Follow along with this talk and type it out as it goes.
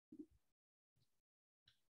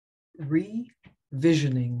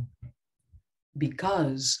revisioning.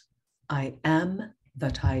 Because I am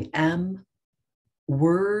that I am,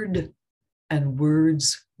 word and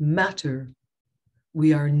words matter.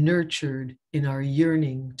 We are nurtured in our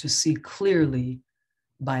yearning to see clearly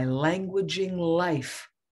by languaging life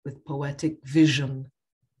with poetic vision,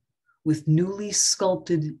 with newly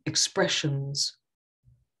sculpted expressions.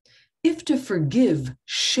 If to forgive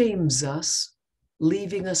shames us,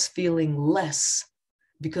 leaving us feeling less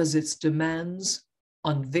because its demands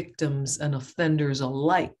on victims and offenders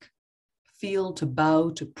alike feel to bow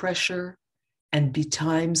to pressure and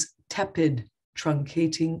betimes tepid,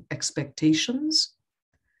 truncating expectations,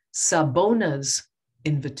 Sabona's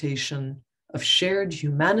invitation of shared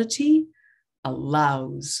humanity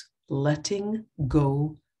allows letting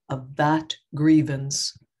go of that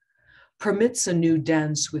grievance, permits a new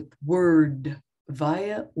dance with word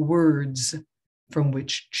via words from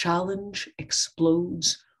which challenge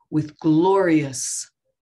explodes with glorious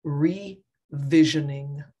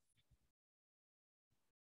revisioning.